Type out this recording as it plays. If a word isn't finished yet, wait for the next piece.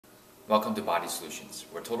Welcome to Body Solutions,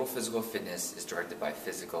 where total physical fitness is directed by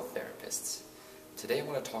physical therapists. Today I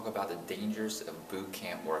want to talk about the dangers of boot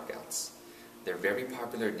camp workouts. They're very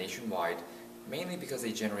popular nationwide, mainly because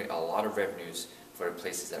they generate a lot of revenues for the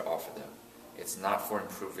places that offer them. It's not for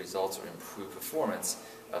improved results or improved performance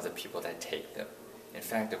of the people that take them. In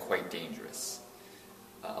fact, they're quite dangerous.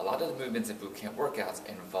 A lot of the movements in boot camp workouts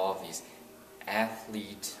involve these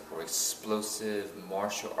athlete or explosive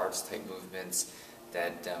martial arts type movements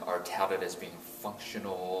that are touted as being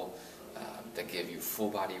functional, that give you full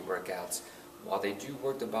body workouts. While they do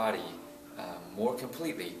work the body more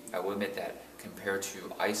completely, I will admit that, compared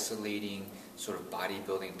to isolating sort of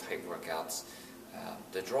bodybuilding type workouts,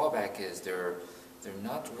 the drawback is they're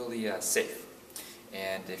not really safe.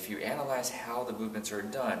 And if you analyze how the movements are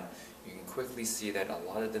done, you can quickly see that a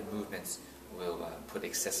lot of the movements will put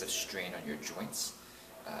excessive strain on your joints.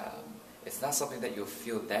 It's not something that you'll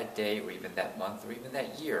feel that day or even that month or even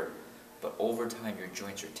that year, but over time your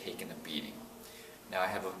joints are taking a beating. Now I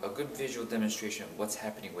have a good visual demonstration of what's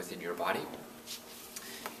happening within your body.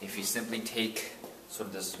 If you simply take sort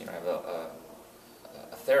of this, I have a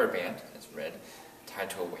TheraBand, that's red,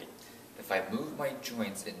 tied to a weight. If I move my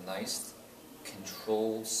joints in nice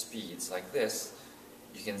controlled speeds like this,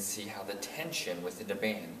 you can see how the tension within the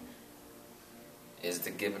band is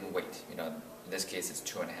the given weight. In this case it's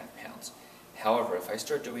 2.5 pounds. However, if I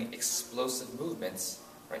start doing explosive movements,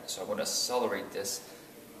 right, so I want to accelerate this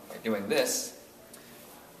by doing this,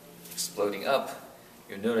 exploding up,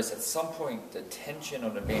 you'll notice at some point the tension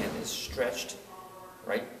on the band is stretched,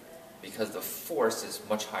 right, because the force is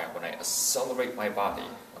much higher. When I accelerate my body,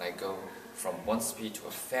 when I go from one speed to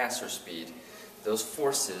a faster speed, those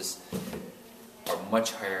forces are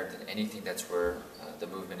much higher than anything that's where the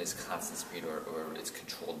movement is constant speed or it's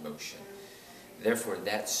controlled motion. Therefore,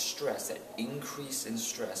 that stress, that increase in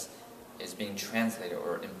stress, is being translated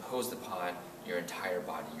or imposed upon your entire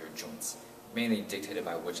body, your joints, mainly dictated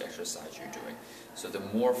by which exercise you're doing. So the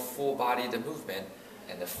more full body the movement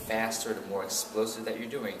and the faster, the more explosive that you're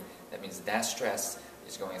doing, that means that stress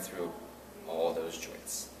is going through all those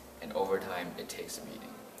joints. And over time, it takes a beating.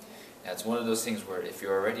 Now, it's one of those things where if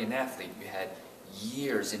you're already an athlete, you had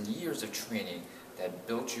years and years of training that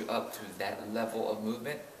built you up to that level of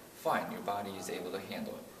movement, fine, your body is able to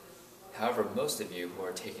handle it. However, most of you who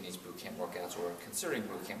are taking these bootcamp workouts or considering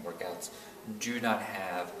bootcamp workouts do not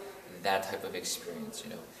have that type of experience.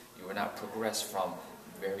 You will not progress from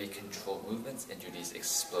very controlled movements into these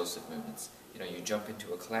explosive movements. You jump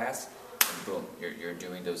into a class and boom, you're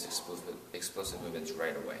doing those explosive movements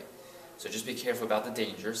right away. So just be careful about the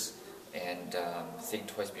dangers and think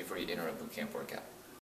twice before you enter a bootcamp workout.